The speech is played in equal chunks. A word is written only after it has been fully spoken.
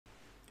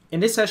In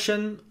this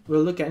session,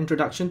 we'll look at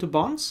Introduction to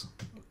Bonds,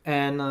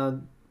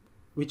 and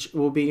which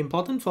will be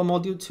important for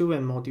Module 2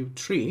 and Module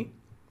 3.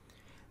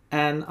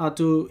 And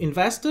to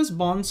investors,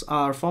 bonds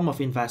are a form of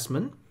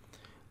investment.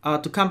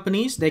 To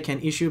companies, they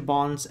can issue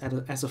bonds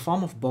as a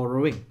form of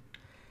borrowing.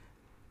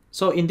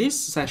 So in this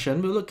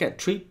session, we'll look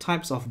at three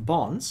types of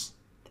bonds.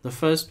 The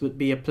first would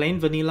be a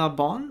plain vanilla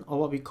bond, or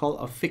what we call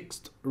a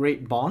fixed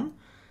rate bond.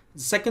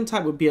 The second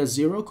type would be a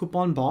zero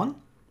coupon bond.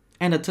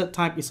 And the third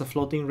type is a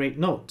floating rate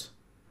note.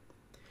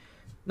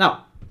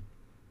 Now,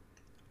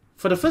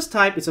 for the first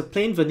type, it's a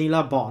plain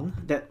vanilla bond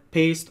that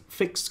pays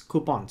fixed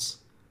coupons,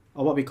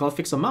 or what we call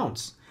fixed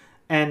amounts.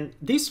 And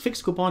this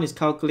fixed coupon is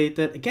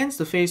calculated against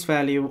the face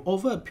value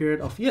over a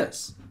period of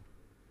years.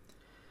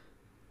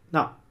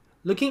 Now,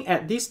 looking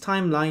at this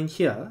timeline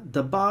here,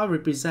 the bar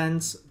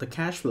represents the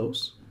cash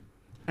flows,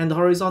 and the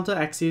horizontal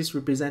axis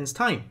represents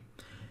time.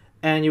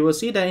 And you will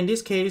see that in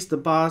this case, the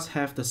bars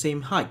have the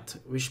same height,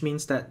 which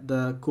means that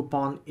the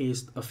coupon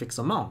is a fixed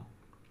amount.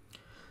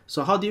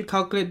 So how do you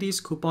calculate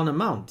this coupon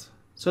amount?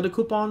 So the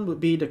coupon would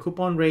be the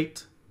coupon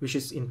rate, which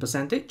is in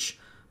percentage,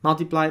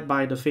 multiplied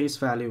by the face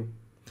value.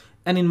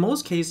 And in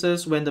most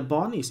cases, when the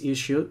bond is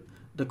issued,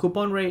 the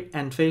coupon rate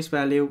and face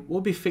value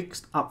will be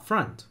fixed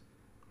upfront.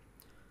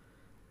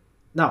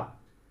 Now,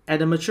 at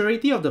the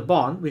maturity of the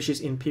bond, which is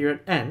in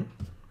period N,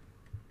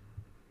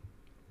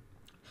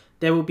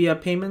 there will be a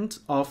payment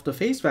of the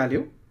face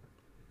value.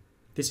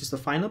 This is the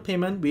final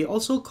payment. We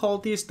also call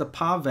this the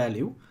par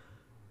value.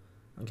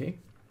 Okay.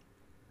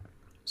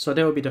 So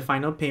there will be the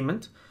final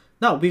payment.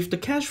 Now, with the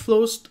cash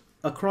flows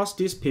across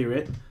this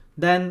period,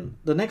 then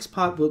the next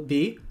part would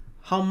be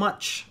how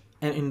much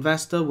an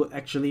investor would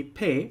actually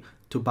pay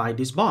to buy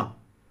this bond.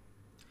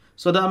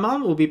 So the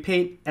amount will be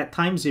paid at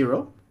time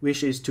zero,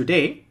 which is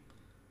today.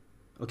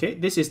 Okay,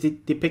 this is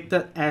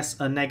depicted as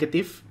a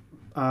negative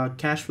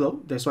cash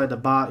flow. That's why the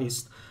bar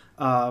is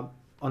at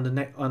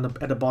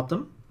the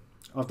bottom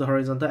of the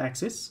horizontal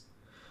axis.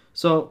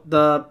 So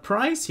the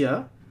price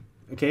here,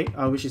 okay,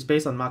 which is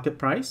based on market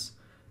price,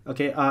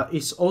 okay,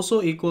 is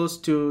also equals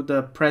to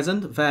the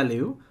present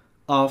value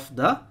of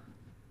the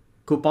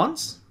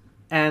coupons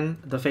and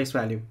the face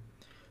value.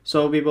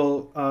 So we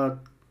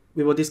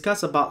will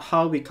discuss about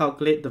how we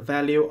calculate the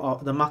value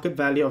of the market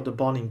value of the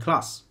bond in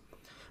class.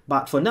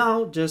 But for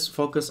now, just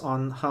focus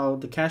on how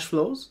the cash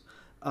flows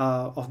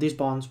of these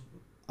bonds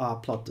are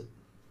plotted.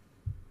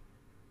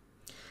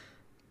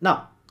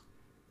 Now,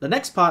 the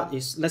next part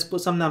is, let's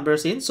put some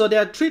numbers in. So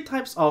there are three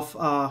types of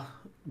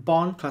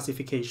bond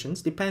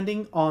classifications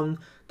depending on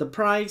the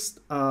price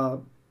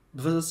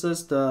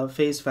versus the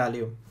face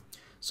value.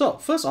 So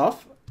first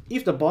off,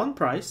 if the bond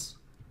price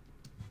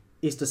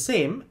is the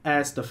same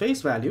as the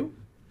face value,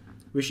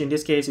 which in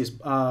this case is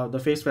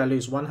the face value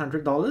is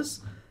 $100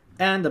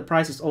 and the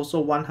price is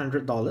also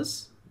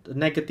 $100, the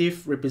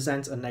negative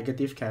represents a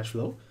negative cash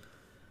flow.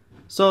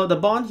 So the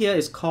bond here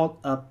is called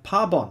a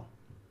par bond.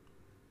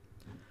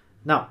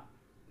 Now,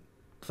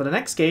 for the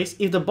next case,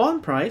 if the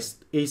bond price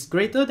is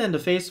greater than the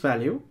face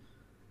value,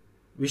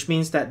 which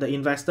means that the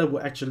investor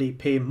will actually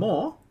pay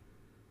more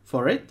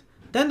for it,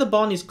 then the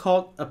bond is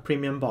called a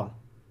premium bond.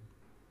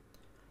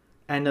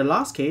 And the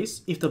last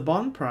case, if the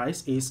bond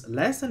price is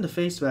less than the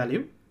face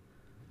value,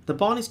 the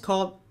bond is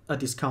called a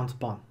discount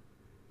bond.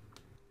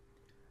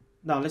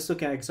 Now let's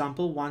look at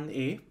example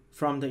 1A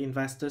from the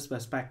investor's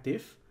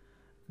perspective.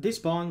 This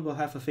bond will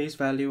have a face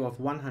value of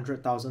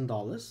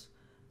 $100,000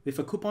 with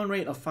a coupon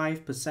rate of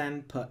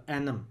 5% per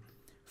annum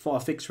for a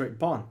fixed rate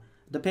bond.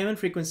 The payment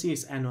frequency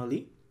is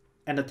annually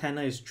and the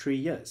tenor is 3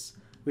 years,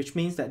 which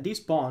means that this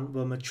bond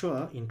will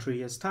mature in 3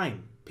 years'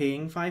 time,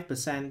 paying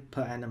 5%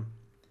 per annum.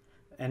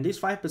 And this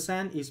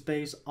 5% is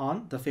based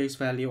on the face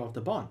value of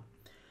the bond.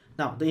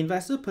 Now, the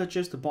investor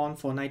purchased the bond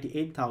for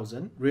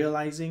 $98,000,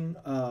 realizing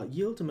a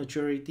yield to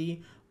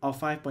maturity of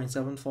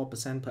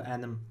 5.74% per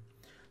annum.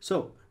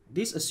 So,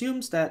 this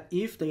assumes that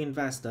if the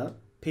investor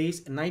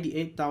pays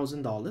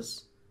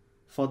 $98,000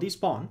 for this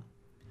bond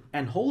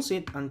and holds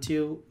it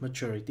until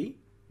maturity,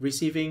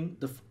 receiving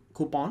the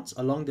coupons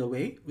along the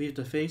way with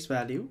the face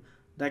value,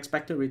 the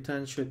expected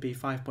return should be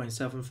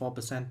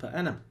 5.74% per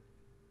annum.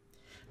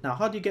 Now,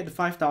 how do you get the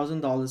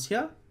 $5,000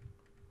 here?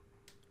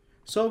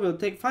 So we'll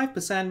take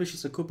 5%, which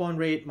is a coupon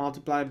rate,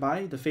 multiplied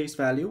by the face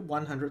value,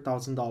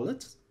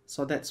 $100,000.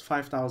 So that's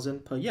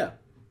 $5,000 per year.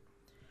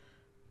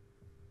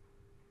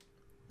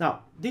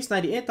 Now, this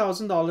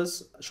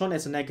 $98,000 shown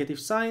as a negative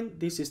sign,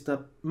 this is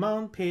the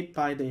amount paid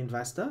by the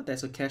investor.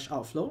 That's a cash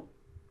outflow.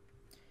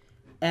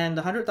 And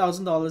the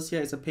 $100,000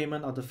 here is a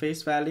payment of the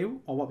face value,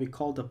 or what we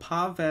call the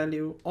par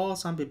value, or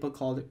some people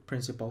call it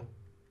principal.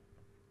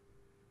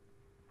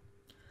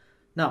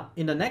 Now,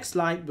 in the next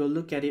slide, we'll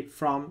look at it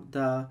from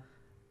the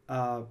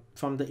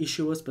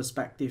issuer's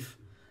perspective.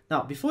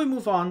 Now, before we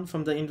move on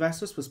from the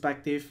investor's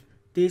perspective,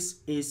 this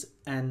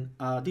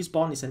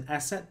bond is an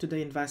asset to the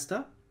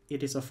investor.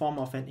 It is a form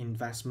of an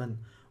investment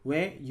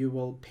where you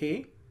will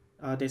pay.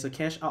 There's a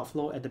cash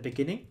outflow at the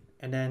beginning,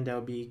 and then there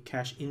will be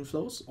cash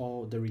inflows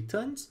or the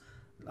returns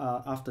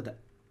after that.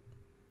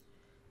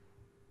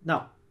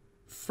 Now,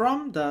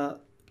 from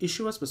the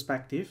issuer's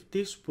perspective,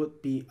 this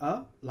would be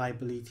a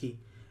liability,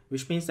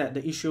 which means that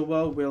the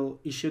issuer will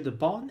issue the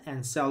bond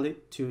and sell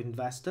it to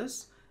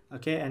investors,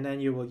 okay, and then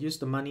you will use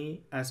the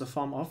money as a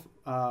form of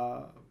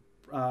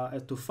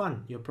to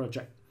fund your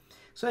project.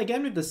 So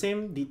again, with the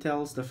same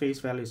details, the face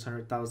value is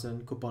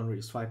 100,000, coupon rate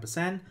is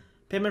 5%,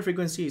 payment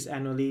frequency is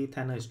annually,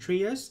 tenor is 3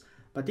 years,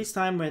 but this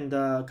time when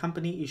the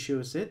company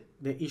issues it,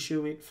 they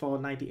issue it for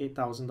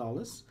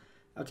 $98,000,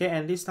 okay,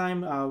 and this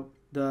time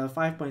the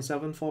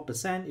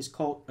 5.74% is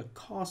called a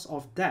cost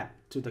of debt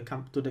to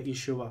the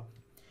issuer.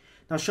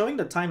 Now showing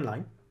the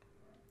timeline,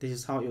 this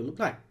is how it will look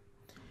like.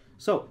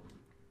 So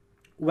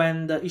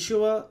when the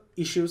issuer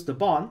issues the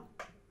bond,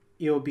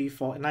 it will be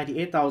for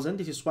 98,000.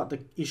 This is what the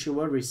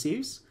issuer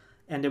receives,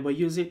 and they will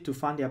use it to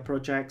fund their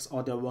projects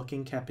or their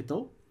working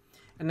capital.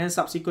 And then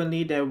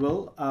subsequently, they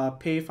will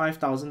pay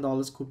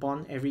 $5,000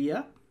 coupon every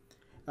year.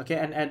 Okay,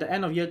 and at the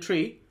end of year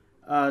 3,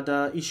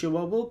 the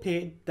issuer will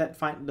pay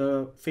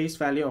the face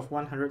value of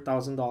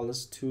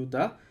 $100,000 to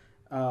the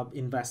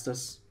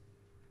investors.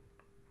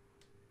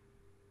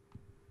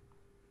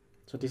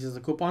 So this is the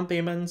coupon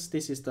payments,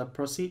 this is the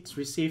proceeds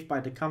received by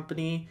the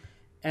company,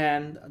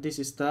 and this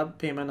is the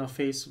payment of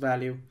face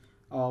value,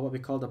 or what we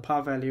call the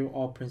par value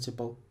or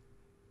principal.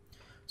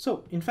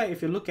 So in fact,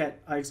 if you look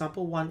at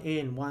example 1A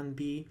and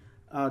 1B,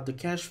 the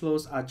cash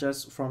flows are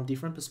just from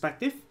different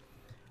perspective.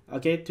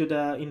 Okay, to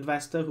the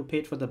investor who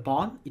paid for the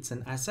bond, it's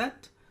an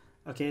asset.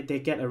 Okay, they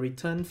get a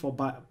return for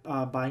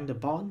buying the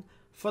bond.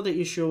 For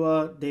the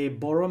issuer, they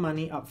borrow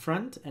money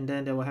upfront and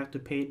then they will have to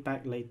pay it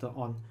back later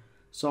on.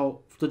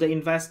 So to the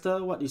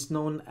investor, what is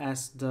known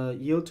as the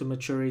yield to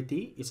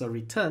maturity is a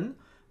return,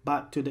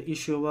 but to the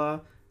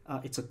issuer,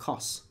 it's a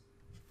cost.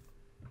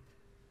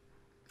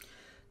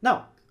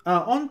 Now,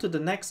 on to the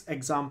next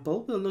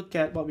example, we'll look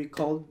at what we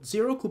call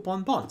zero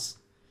coupon bonds.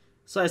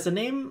 So as the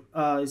name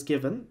is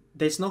given,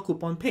 there's no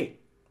coupon paid,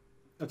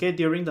 okay,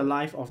 during the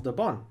life of the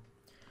bond.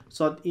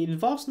 So it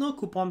involves no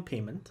coupon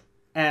payment,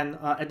 and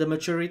at the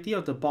maturity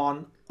of the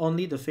bond,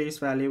 only the face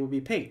value will be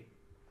paid.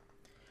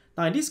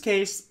 Now in this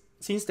case,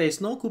 since there is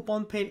no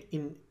coupon paid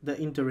in the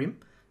interim,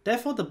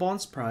 therefore the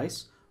bond's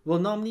price will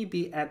normally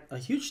be at a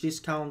huge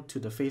discount to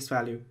the face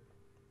value.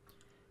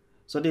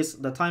 So this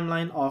is the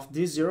timeline of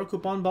this zero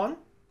coupon bond.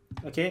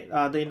 Okay,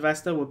 the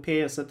investor will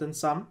pay a certain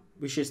sum,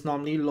 which is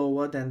normally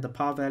lower than the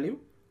par value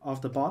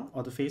of the bond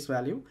or the face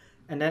value,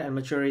 and then at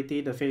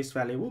maturity, the face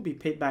value will be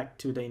paid back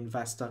to the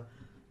investor.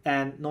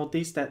 And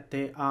notice that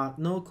there are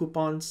no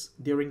coupons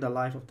during the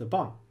life of the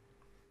bond.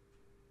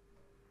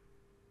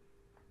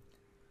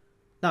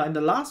 Now, in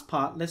the last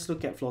part, let's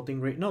look at floating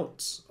rate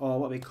notes, or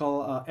what we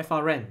call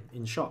FRN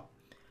in short.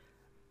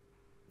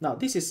 Now,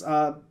 this is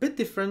a bit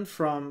different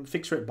from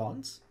fixed rate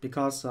bonds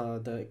because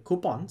the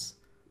coupons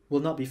will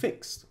not be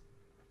fixed.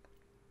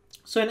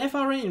 So an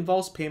FRN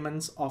involves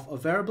payments of a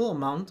variable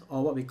amount,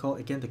 or what we call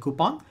again the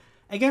coupon,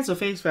 against a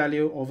face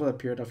value over a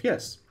period of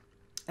years.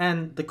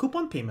 And the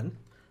coupon payment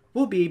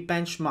will be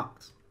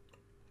benchmarked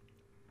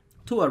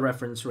to a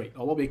reference rate,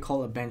 or what we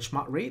call a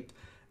benchmark rate.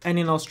 And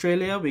in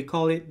Australia, we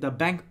call it the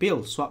bank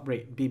bill swap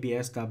rate,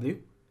 BBSW.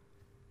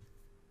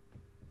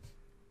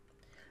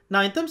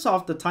 Now, in terms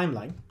of the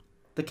timeline,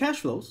 the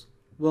cash flows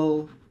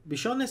will be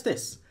shown as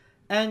this.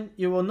 And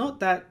you will note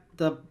that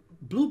the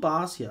blue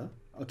bars here,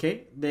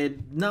 okay, they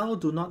now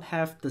do not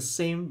have the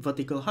same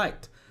vertical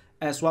height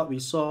as what we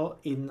saw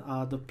in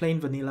the plain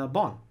vanilla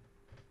bond.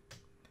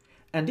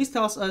 And this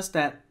tells us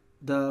that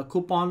the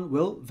coupon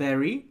will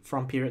vary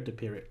from period to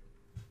period.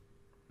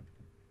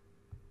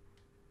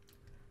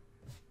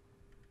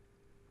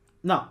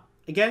 Now,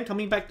 again,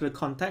 coming back to the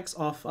context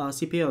of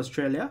CPA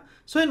Australia.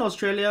 So in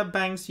Australia,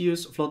 banks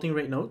use floating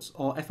rate notes,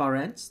 or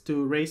FRNs,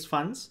 to raise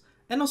funds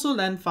and also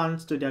lend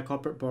funds to their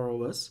corporate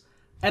borrowers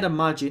at a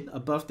margin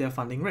above their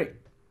funding rate.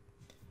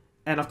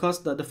 And of course,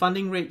 the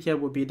funding rate here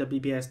would be the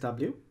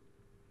BBSW,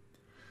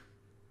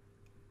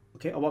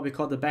 okay, or what we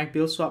call the bank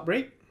bill swap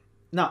rate.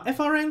 Now,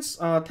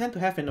 FRNs tend to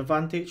have an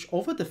advantage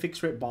over the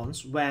fixed rate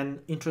bonds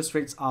when interest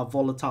rates are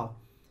volatile.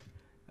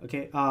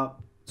 Okay,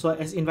 so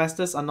as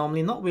investors are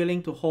normally not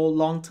willing to hold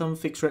long-term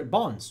fixed rate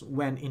bonds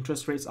when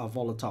interest rates are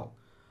volatile.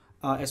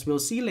 As we'll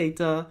see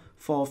later,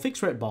 for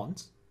fixed rate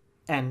bonds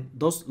and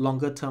those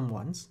longer term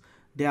ones,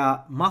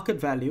 their market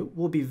value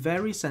will be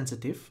very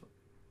sensitive,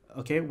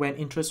 okay, when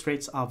interest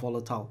rates are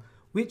volatile,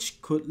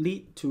 which could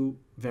lead to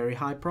very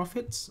high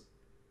profits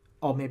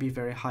or maybe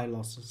very high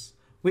losses,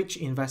 which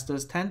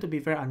investors tend to be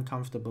very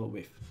uncomfortable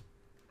with.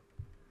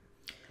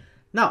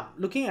 Now,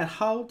 looking at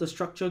how the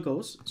structure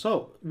goes,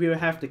 so we will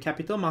have the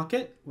capital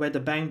market where the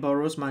bank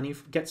borrows money,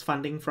 gets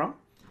funding from.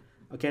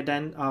 Okay,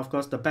 then of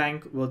course the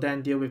bank will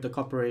then deal with the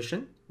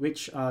corporation,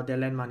 which they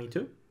lend money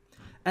to.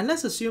 And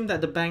let's assume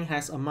that the bank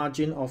has a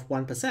margin of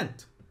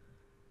 1%.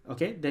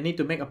 Okay, they need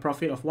to make a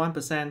profit of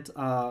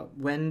 1%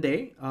 when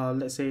they,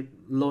 let's say,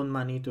 loan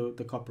money to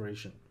the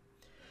corporation.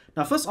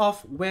 Now, first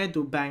off, where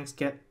do banks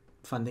get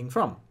funding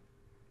from?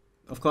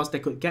 Of course, they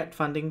could get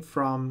funding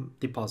from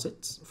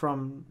deposits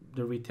from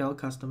the retail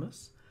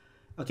customers.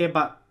 Okay,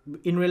 but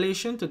in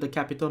relation to the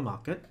capital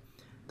market,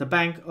 the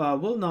bank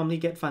will normally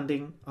get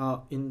funding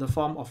in the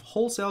form of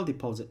wholesale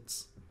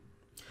deposits.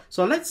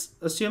 So let's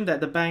assume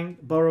that the bank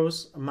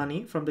borrows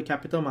money from the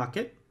capital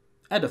market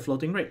at a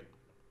floating rate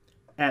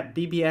at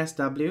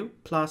BBSW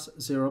plus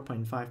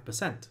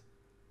 0.5%.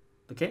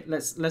 Okay,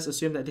 let's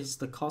assume that this is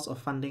the cost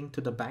of funding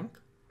to the bank.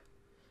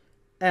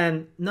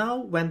 And now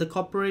when the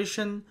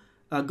corporation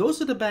goes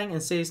to the bank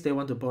and says they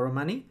want to borrow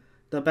money,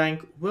 the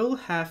bank will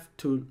have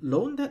to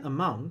loan that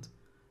amount.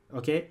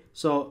 Okay,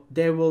 so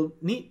they will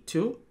need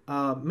to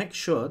make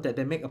sure that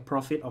they make a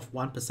profit of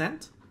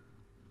 1%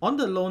 on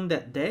the loan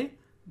that they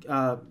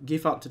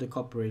give out to the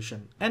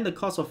corporation. And the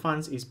cost of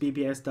funds is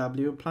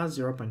BBSW plus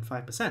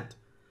 0.5%.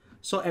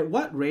 So at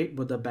what rate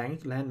would the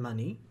bank lend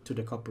money to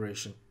the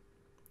corporation?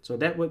 So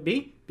that would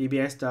be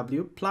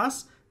BBSW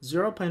plus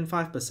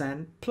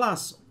 0.5%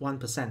 plus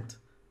 1%.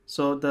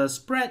 So the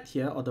spread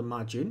here, or the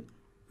margin,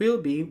 will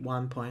be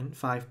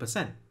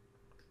 1.5%.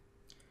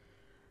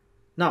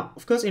 Now,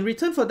 of course, in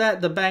return for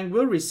that, the bank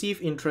will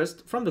receive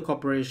interest from the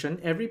corporation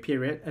every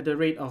period at the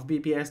rate of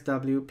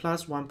BBSW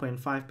plus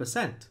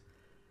 1.5%.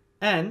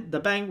 And the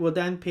bank will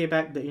then pay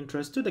back the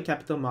interest to the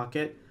capital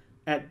market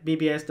at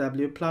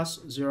BBSW plus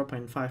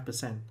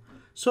 0.5%.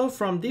 So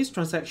from this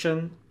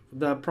transaction,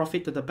 the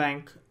profit to the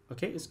bank,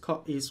 okay, is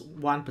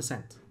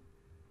 1%.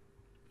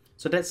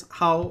 So that's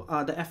how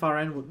the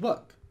FRN would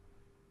work.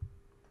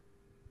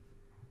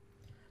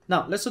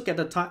 Now let's look at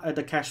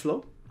the cash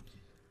flow.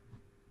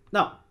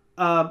 Now,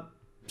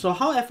 so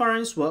how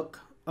FRNs work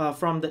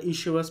from the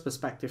issuer's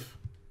perspective.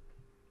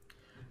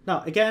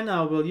 Now again,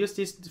 we'll use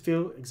these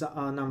few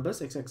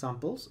numbers as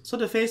examples. So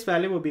the face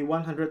value will be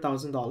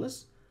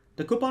 $100,000.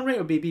 The coupon rate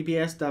will be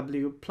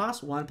BBSW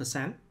plus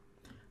 1%.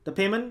 The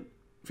payment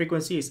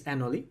frequency is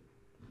annually.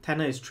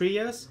 Tenor is 3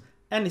 years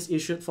and is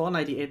issued for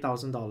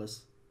 $98,000.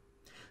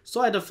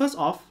 So at the first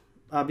off,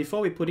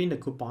 before we put in the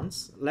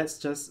coupons, let's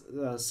just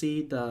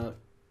see the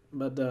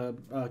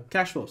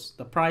cash flows,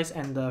 the price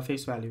and the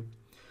face value.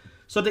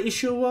 So the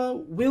issuer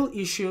will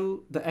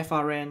issue the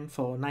FRN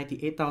for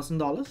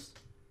 $98,000.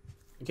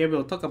 Okay,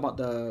 we'll talk about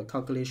the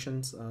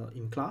calculations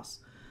in class.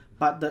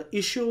 But the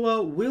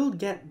issuer will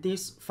get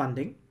this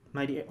funding,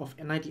 of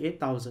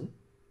 $98,000.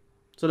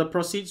 So the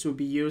proceeds will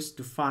be used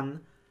to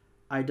fund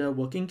either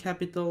working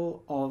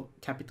capital or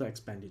capital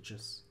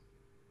expenditures.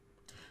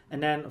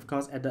 And then, of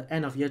course, at the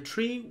end of year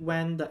 3,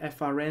 when the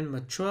FRN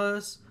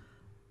matures,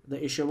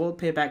 the issuer will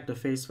pay back the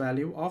face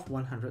value of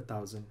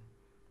 $100,000.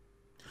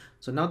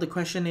 So now the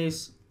question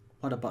is,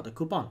 what about the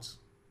coupons?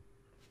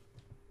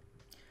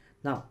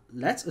 Now,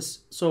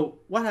 so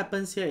what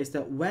happens here is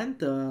that when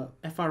the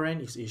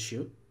FRN is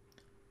issued,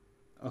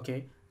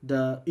 okay,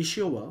 the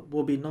issuer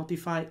will be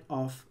notified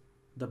of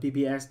the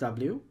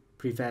BBSW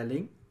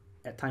prevailing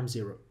at time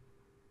 0.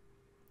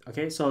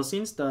 Okay, so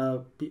since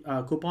the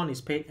coupon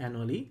is paid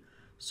annually,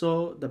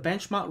 so the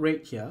benchmark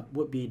rate here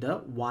would be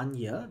the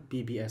 1-year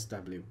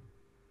BBSW.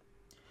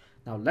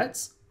 Now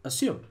let's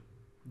assume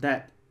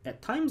that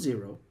at time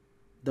 0,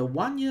 the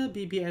 1-year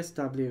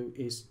BBSW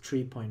is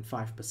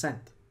 3.5%.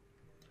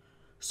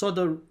 So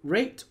the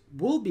rate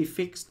will be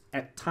fixed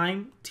at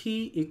time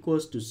t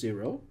equals to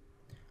 0,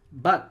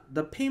 but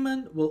the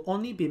payment will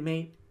only be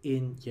made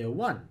in year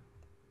 1.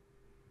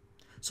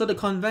 So the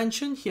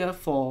convention here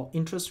for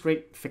interest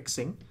rate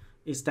fixing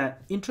is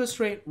that interest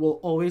rate will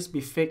always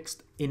be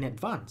fixed in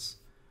advance,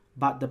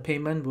 but the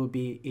payment will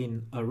be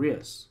in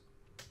arrears.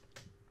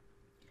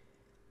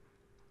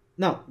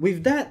 Now,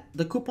 with that,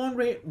 the coupon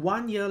rate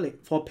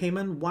for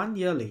payment 1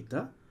 year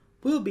later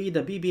will be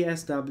the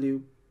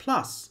BBSW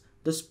plus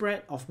the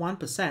spread of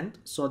 1%,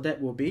 so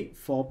that will be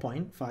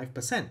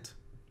 4.5%.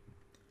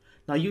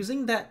 Now,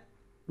 using that,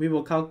 we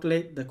will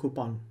calculate the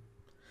coupon.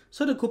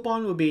 So the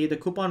coupon will be the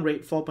coupon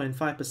rate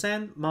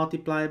 4.5%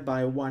 multiplied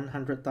by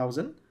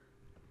 100,000.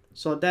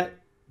 So that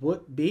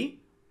would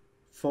be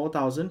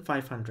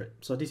 4,500.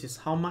 So this is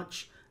how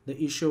much the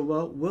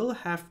issuer will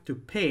have to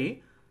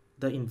pay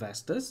the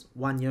investors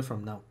 1 year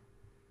from now.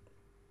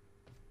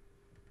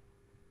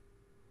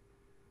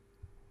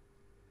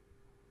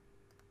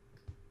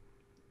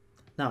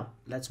 Now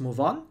let's move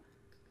on.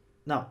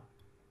 Now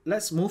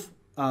let's move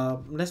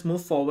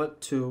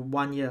forward to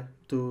 1 year,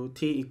 to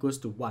t equals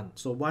to 1.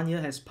 So 1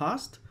 year has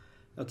passed.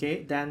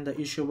 Okay, then the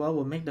issuer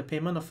will make the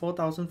payment of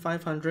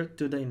 4,500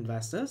 to the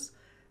investors.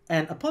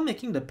 And upon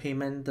making the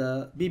payment,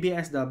 the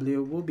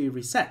BBSW will be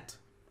reset.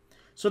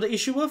 So the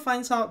issuer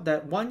finds out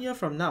that 1 year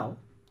from now,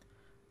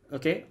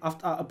 okay,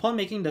 upon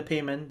making the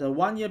payment, the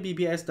 1 year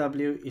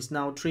BBSW is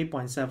now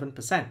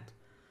 3.7%.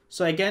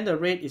 So again, the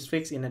rate is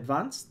fixed in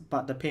advance,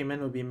 but the payment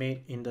will be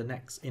made in the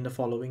next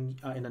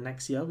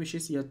year, which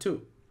is year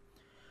 2.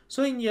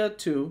 So in year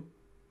 2,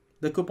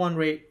 the coupon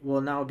rate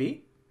will now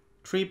be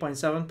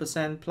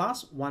 3.7%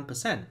 plus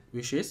 1%,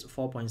 which is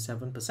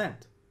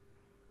 4.7%.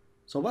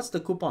 So what's the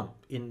coupon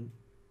in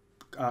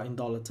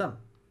dollar term?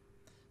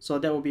 So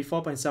that will be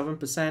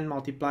 4.7%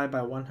 multiplied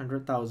by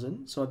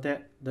 100,000. So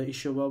that the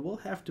issuer will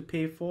have to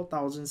pay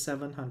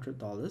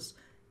 $4,700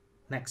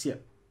 next year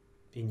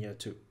in year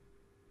 2.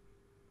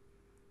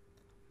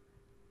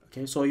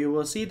 Okay, so you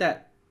will see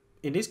that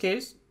in this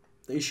case,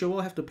 the issuer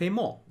will have to pay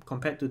more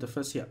compared to the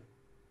first year.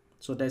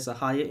 So there's a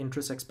higher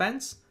interest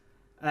expense,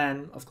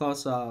 and of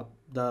course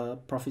the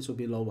profits will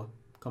be lower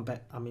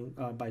compared,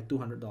 by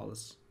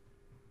 $200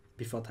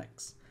 before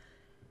tax.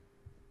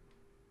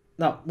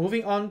 Now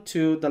moving on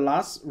to the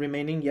last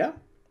remaining year,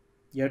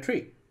 year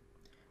 3.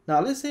 Now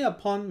let's say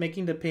upon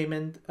making the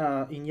payment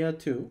in year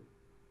 2,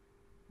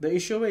 the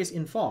issuer is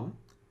informed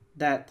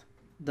that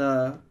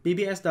the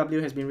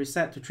BBSW has been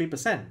reset to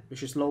 3%,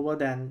 which is lower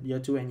than year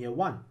 2 and year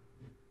 1.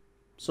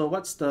 So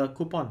what's the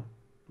coupon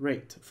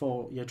rate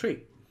for year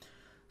 3?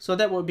 So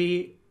that would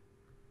be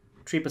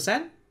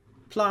 3%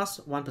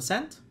 plus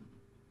 1%.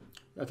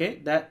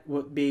 Okay, that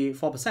would be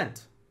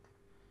 4%.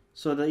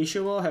 So the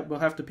issuer will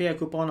have to pay a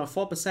coupon of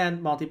 4%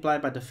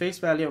 multiplied by the face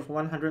value of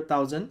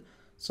 100,000.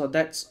 So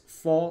that's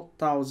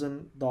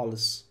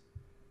 $4,000.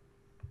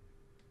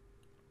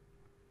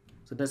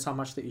 So that's how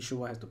much the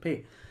issuer has to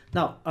pay.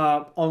 Now,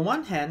 on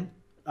one hand,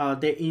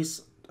 there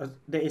is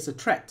a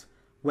threat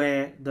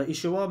where the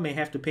issuer may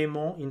have to pay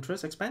more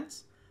interest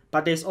expense,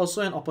 but there's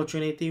also an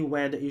opportunity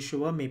where the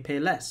issuer may pay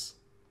less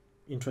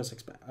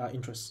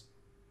interest.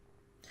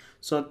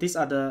 So this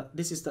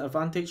is the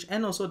advantage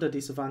and also the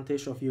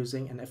disadvantage of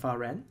using an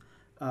FRN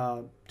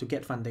to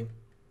get funding.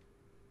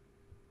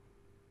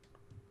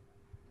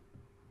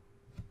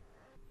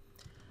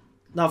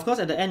 Now, of course,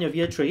 at the end of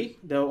year 3,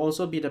 there will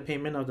also be the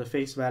payment of the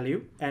face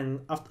value,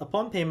 and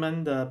upon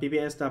payment, the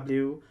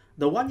BBSW,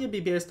 the 1-year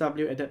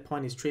BBSW at that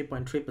point is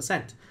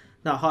 3.3%.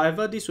 Now,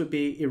 however, this would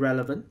be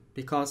irrelevant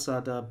because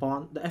the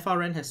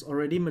FRN has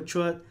already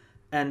matured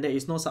and there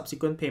is no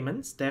subsequent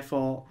payments.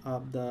 Therefore,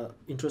 the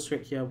interest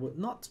rate here would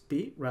not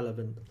be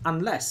relevant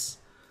unless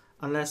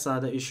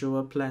the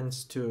issuer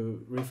plans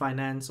to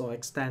refinance or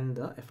extend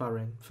the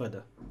FRN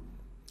further.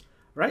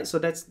 Right, so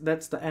that's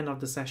the end of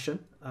the session.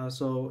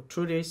 So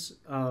through this,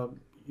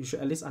 you should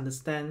at least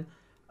understand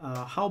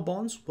how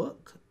bonds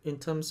work in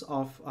terms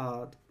of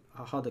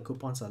how the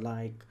coupons are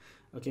like.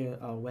 Okay,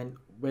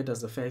 where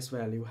does the face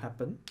value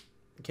happen?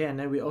 Okay, and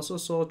then we also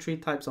saw 3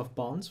 types of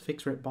bonds: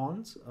 fixed rate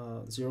bonds,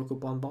 zero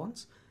coupon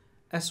bonds,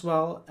 as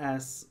well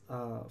as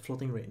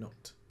floating rate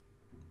note.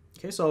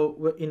 Okay,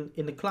 so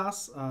in the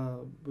class,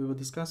 we will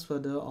discuss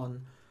further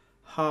on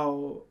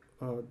how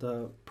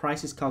the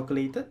price is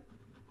calculated.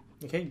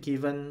 Okay,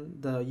 given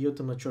the yield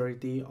to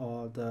maturity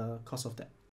or the cost of debt.